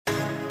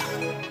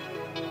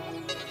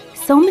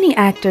So many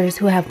actors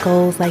who have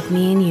goals like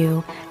me and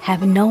you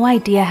have no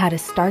idea how to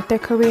start their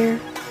career,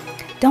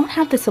 don't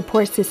have the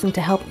support system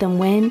to help them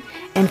win,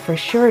 and for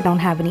sure don't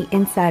have any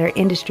insider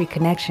industry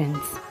connections.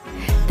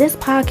 This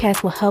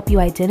podcast will help you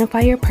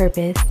identify your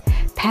purpose,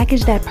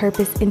 package that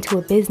purpose into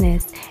a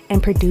business,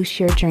 and produce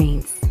your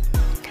dreams.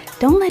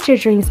 Don't let your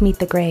dreams meet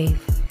the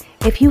grave.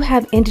 If you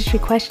have industry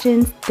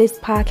questions, this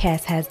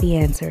podcast has the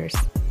answers.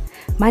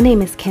 My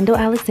name is Kendall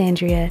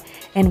Alexandria,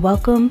 and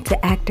welcome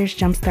to Actors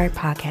Jumpstart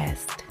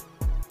Podcast.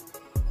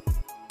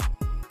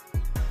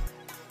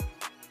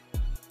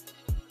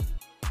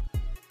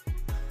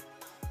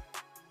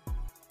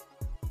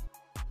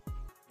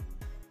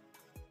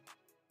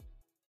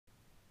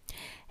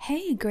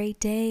 Hey, great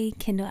day.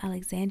 Kendall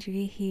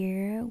Alexandria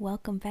here.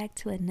 Welcome back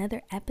to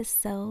another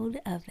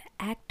episode of the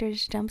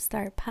Actors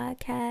Jumpstart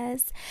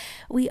Podcast.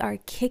 We are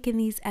kicking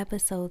these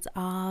episodes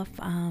off.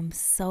 I'm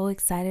so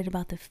excited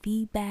about the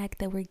feedback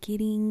that we're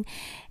getting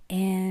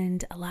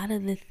and a lot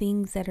of the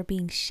things that are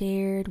being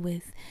shared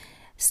with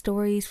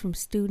stories from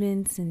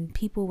students and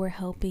people we're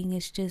helping.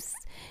 It's just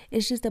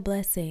a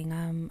blessing.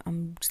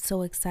 I'm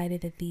so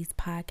excited that these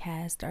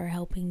podcasts are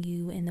helping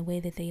you in the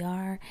way that they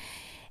are.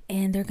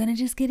 And they're going to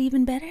just get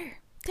even better.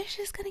 They're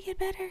just going to get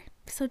better.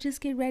 So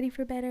just get ready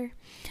for better.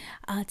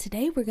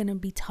 Today, we're going to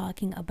be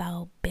talking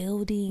about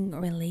building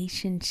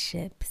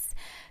relationships.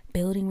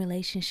 Building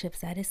relationships.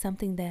 That is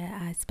something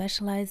that I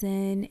specialize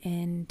in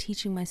and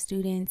teaching my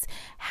students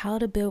how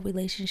to build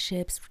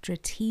relationships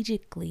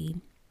strategically.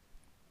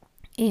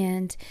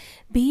 And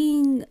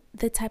being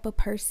the type of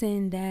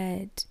person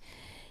that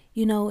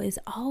is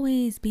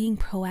always being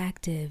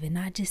proactive and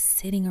not just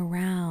sitting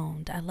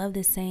around. I love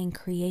this saying,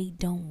 create,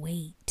 don't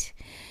wait.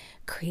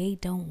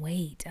 Create, don't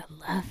wait. I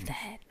love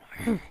that.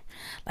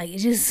 Like it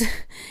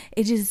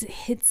just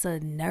hits a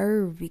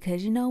nerve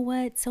because you know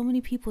what? So many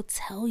people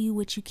tell you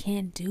what you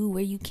can't do,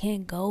 where you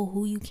can't go,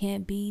 who you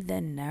can't be. The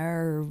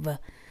nerve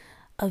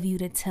of you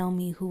to tell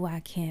me who I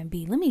can't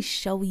be. Let me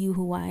show you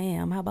who I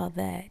am. How about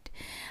that?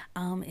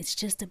 It's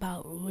just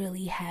about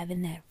really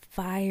having that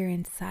fire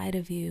inside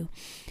of you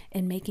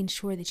and making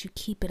sure that you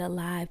keep it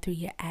alive through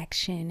your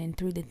action and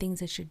through the things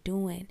that you're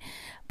doing.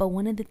 But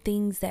one of the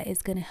things that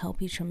is going to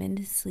help you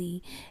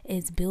tremendously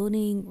is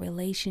building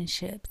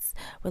relationships.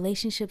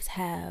 Relationships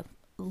have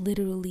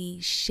literally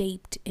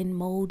shaped and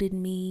molded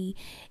me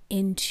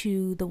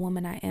into the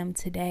woman I am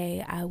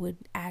today. I would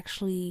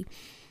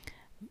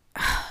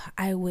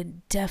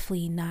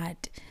definitely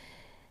not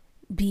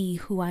be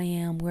who I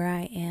am, where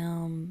I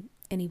am,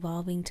 and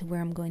evolving to where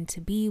I'm going to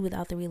be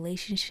without the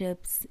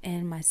relationships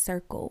and my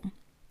circle.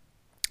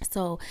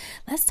 So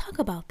let's talk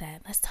about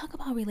that. Let's talk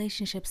about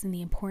relationships and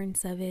the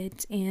importance of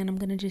it. And I'm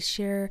going to just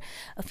share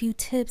a few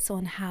tips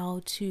on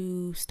how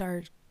to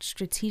start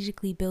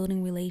strategically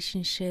building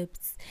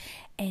relationships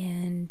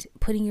and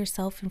putting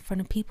yourself in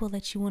front of people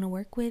that you want to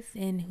work with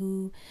and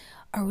who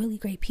are really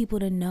great people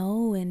to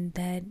know and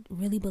that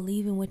really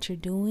believe in what you're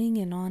doing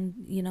and on,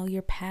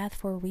 your path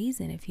for a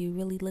reason. If you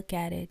really look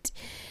at it,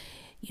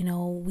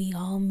 we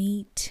all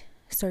meet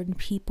certain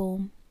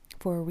people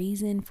for a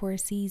reason, for a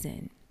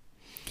season.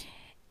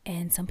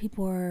 And some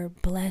people are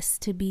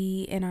blessed to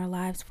be in our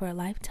lives for a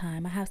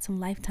lifetime. I have some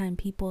lifetime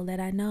people that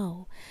I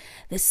know.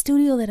 The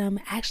studio that I'm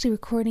actually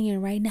recording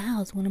in right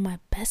now is one of my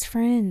best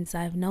friends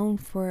I've known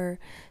for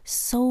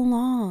so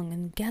long.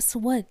 And guess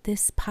what?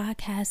 This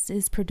podcast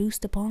is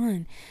produced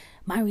upon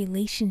my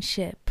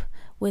relationship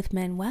with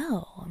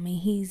Manuel. I mean,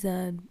 he's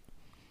a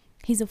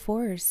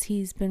force.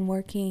 He's been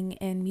working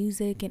in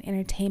music and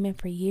entertainment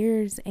for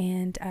years,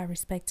 and I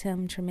respect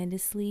him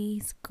tremendously.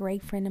 He's a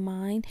great friend of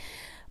mine.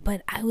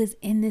 But I was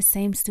in this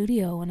same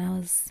studio when I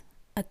was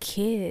a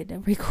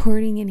kid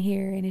recording in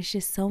here, and it's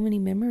just so many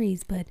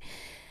memories. But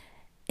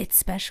it's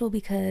special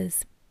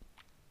because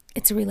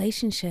it's a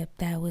relationship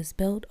that was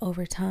built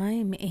over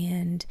time.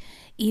 And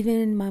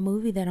even my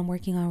movie that I'm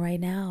working on right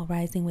now,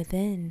 Rising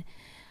Within,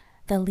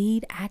 the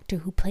lead actor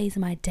who plays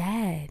my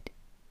dad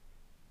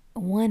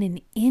won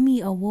an Emmy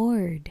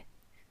Award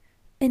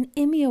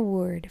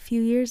a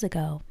few years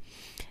ago.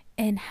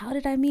 And how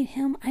did I meet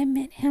him? I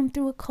met him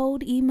through a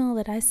cold email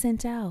that I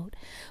sent out.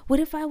 What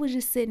if I was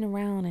just sitting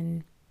around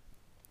and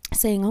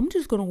saying, I'm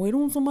just going to wait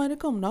on somebody to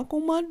come knock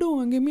on my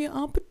door and give me an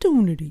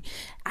opportunity?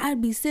 I'd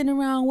be sitting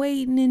around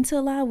waiting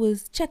until I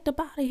was checked up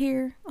out of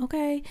here.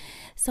 Okay.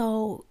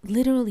 So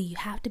literally you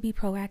have to be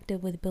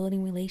proactive with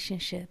building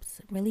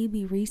relationships. Really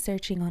be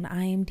researching on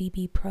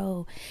IMDb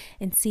Pro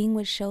and seeing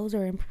what shows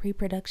are in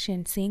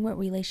pre-production, seeing what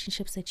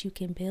relationships that you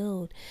can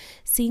build,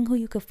 seeing who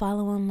you could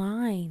follow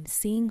online,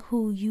 seeing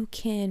who you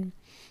can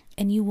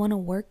and you want to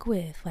work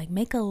with. Like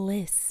make a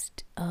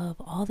list of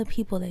all the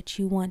people that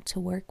you want to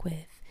work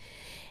with.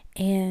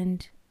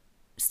 And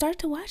start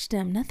to watch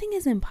them. Nothing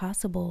is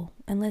impossible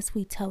unless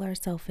we tell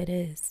ourselves it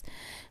is.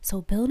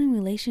 So building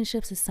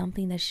relationships is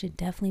something that should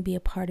definitely be a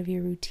part of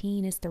your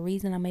routine. It's the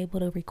reason I'm able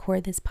to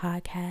record this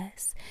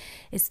podcast.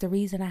 It's the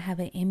reason I have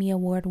an Emmy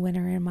Award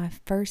winner in my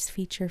first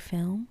feature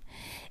film.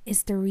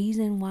 It's the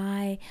reason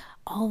why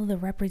all of the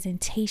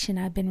representation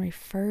I've been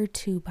referred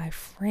to by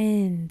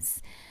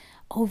friends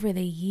over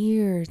the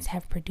years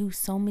have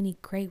produced so many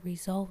great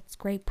results,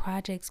 great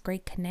projects,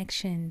 great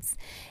connections.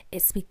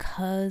 It's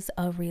because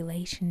of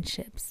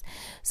relationships.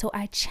 So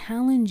I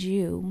challenge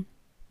you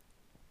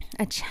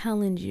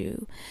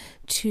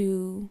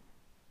to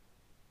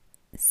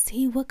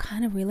see what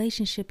kind of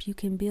relationship you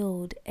can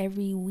build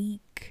every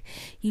week.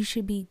 You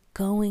should be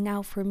going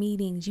out for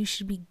meetings. You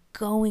should be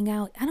going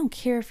out. I don't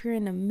care if you're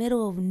in the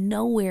middle of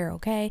nowhere,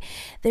 okay?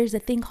 There's a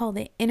thing called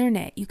the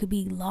internet. You could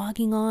be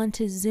logging on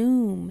to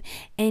Zoom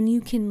and you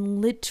can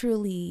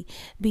literally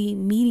be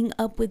meeting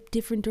up with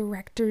different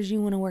directors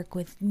you want to work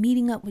with,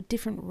 meeting up with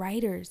different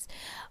writers.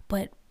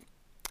 But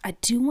I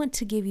do want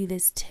to give you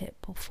this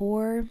tip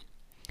before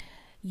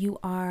you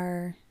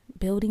are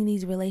building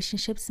these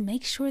relationships.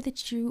 Make sure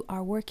that you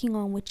are working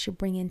on what you're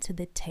bringing to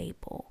the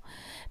table.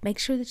 Make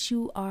sure that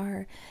you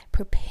are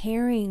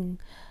preparing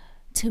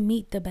to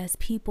meet the best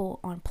people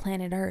on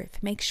planet Earth.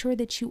 Make sure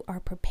that you are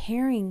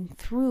preparing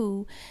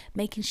through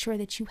making sure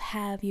that you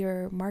have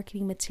your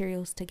marketing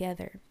materials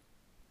together,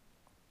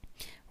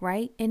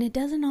 right? And it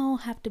doesn't all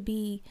have to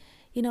be,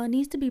 it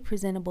needs to be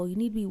presentable. You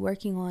need to be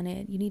working on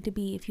it. You need to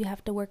be, if you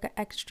have to work an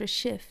extra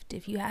shift,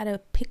 if you had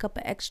to pick up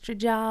an extra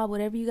job,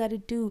 whatever you got to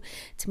do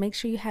to make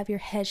sure you have your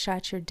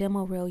headshots, your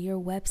demo reel, your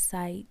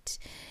website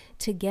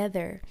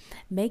together.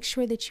 Make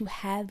sure that you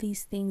have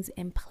these things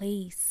in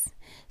place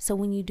so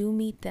when you do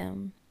meet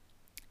them,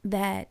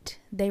 that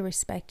they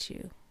respect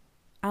you.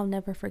 I'll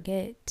never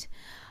forget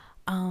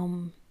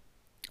one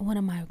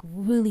of my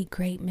really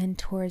great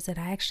mentors that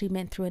I actually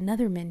met through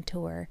another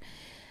mentor,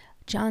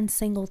 John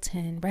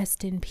Singleton,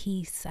 rest in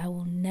peace. I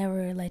will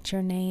never let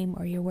your name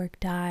or your work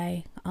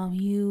die.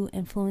 You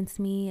influenced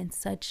me in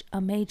such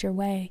a major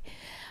way,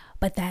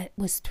 but that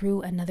was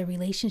through another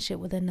relationship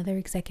with another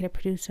executive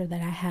producer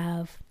that I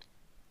have,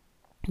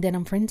 that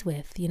I'm friends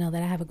with, that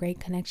I have a great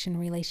connection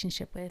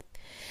relationship with.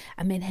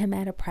 I met him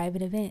at a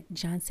private event.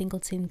 John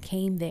Singleton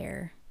came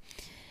there,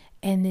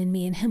 and then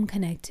me and him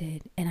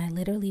connected, and I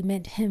literally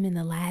met him in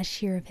the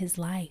last year of his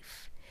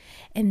life.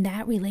 And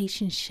that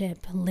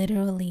relationship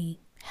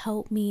literally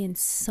helped me in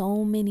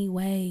so many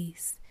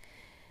ways,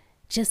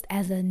 just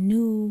as a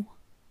new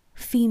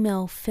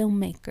female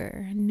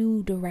filmmaker,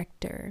 new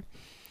director,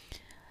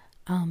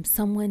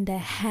 someone that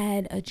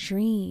had a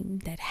dream,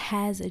 that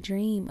has a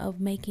dream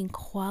of making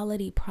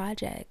quality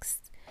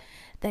projects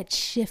that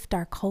shift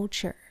our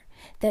culture,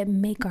 that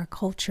make our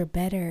culture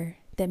better,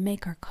 that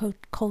make our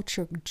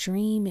culture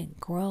dream and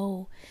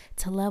grow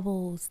to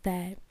levels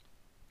that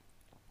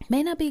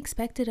may not be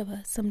expected of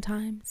us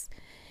sometimes.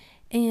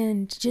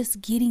 And just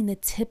getting the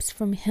tips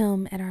from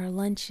him at our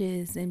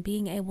lunches and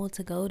being able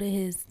to go to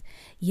his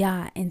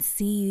yacht and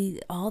see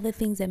all the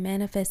things that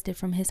manifested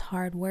from his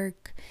hard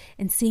work,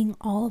 and seeing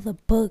all the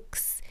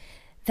books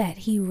that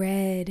he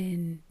read,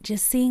 and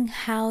just seeing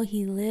how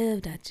he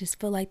lived. I just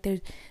feel like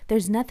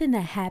there's nothing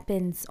that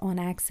happens on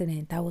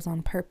accident. That was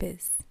on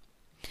purpose.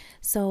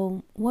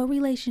 So what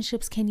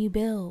relationships can you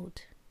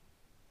build?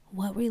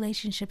 What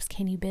relationships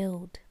can you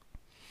build?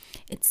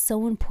 It's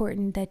so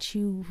important that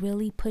you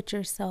really put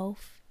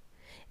yourself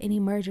and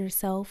immerse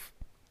yourself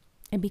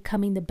in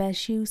becoming the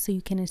best you, so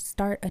you can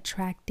start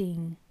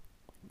attracting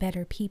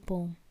better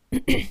people.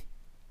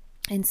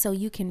 And so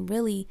you can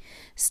really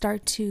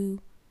start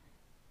to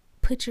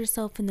put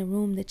yourself in the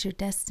room that you're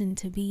destined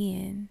to be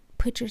in.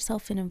 Put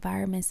yourself in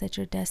environments that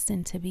you're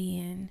destined to be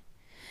in.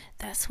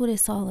 That's what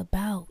it's all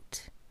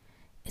about.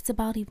 It's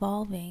about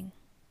evolving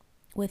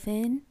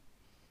within,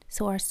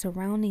 so our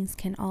surroundings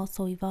can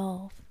also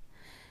evolve.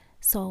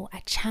 So I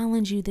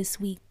challenge you this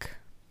week.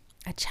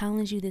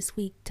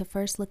 To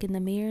first look in the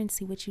mirror and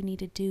see what you need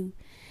to do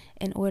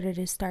in order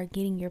to start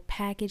getting your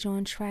package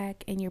on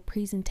track and your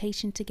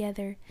presentation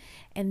together,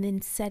 and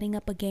then setting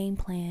up a game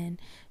plan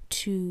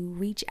to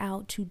reach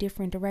out to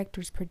different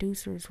directors,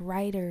 producers,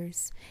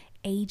 writers,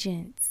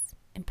 agents,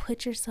 and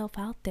put yourself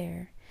out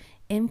there.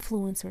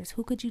 Influencers,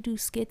 who could you do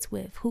skits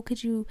with? Who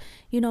could you,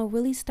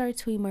 really start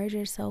to immerse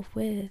yourself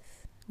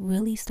with?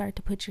 Really start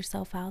to put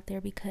yourself out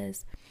there,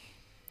 because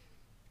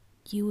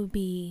you would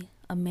be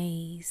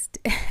amazed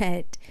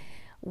at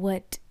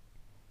what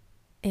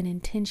an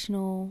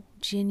intentional,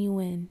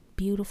 genuine,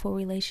 beautiful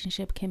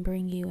relationship can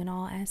bring you in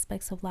all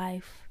aspects of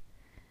life.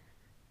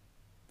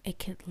 It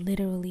could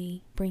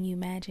literally bring you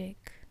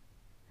magic.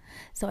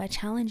 So I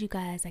challenge you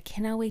guys. I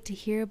cannot wait to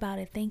hear about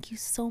it. Thank you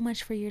so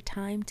much for your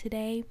time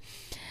today.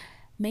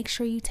 Make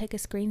sure you take a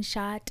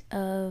screenshot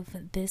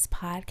of this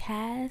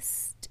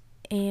podcast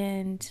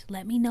and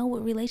let me know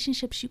what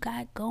relationships you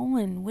got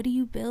going. What are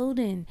you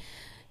building?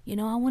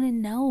 I want to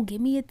know.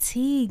 Give me a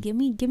tea. Give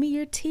me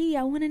your tea.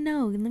 I want to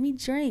know. Let me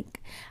drink.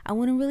 I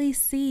want to really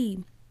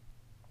see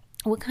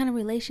what kind of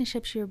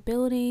relationships you're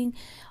building.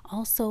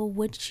 Also,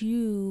 what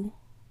you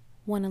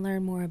want to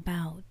learn more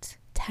about.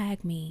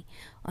 Tag me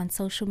on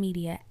social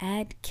media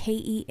at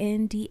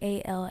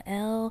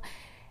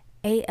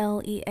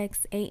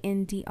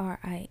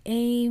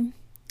KENDALLALEXANDRIA.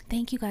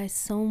 Thank you guys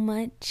so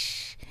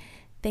much.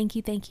 Thank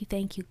you.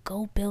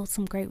 Go build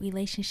some great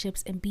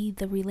relationships and be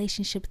the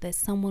relationship that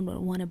someone would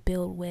want to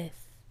build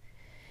with.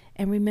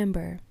 And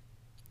remember,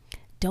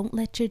 don't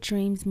let your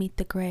dreams meet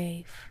the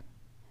grave.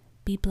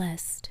 Be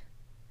blessed.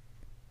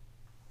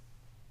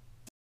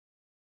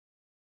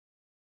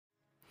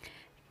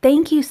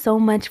 Thank you so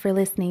much for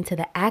listening to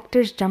the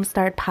Actors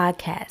Jumpstart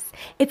podcast.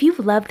 If you've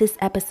loved this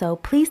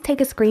episode, please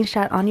take a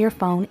screenshot on your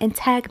phone and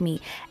tag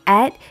me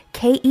at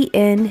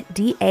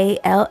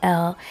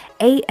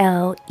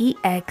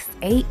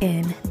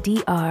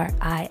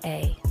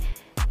KENDALLEXANDRIA.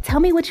 Tell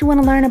me what you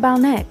want to learn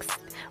about next.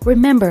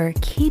 Remember,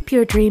 keep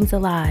your dreams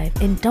alive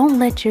and don't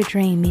let your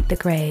dream meet the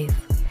grave.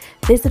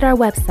 Visit our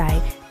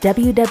website,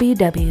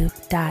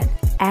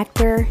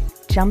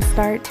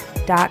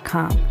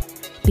 www.actorjumpstart.com.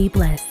 Be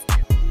blessed.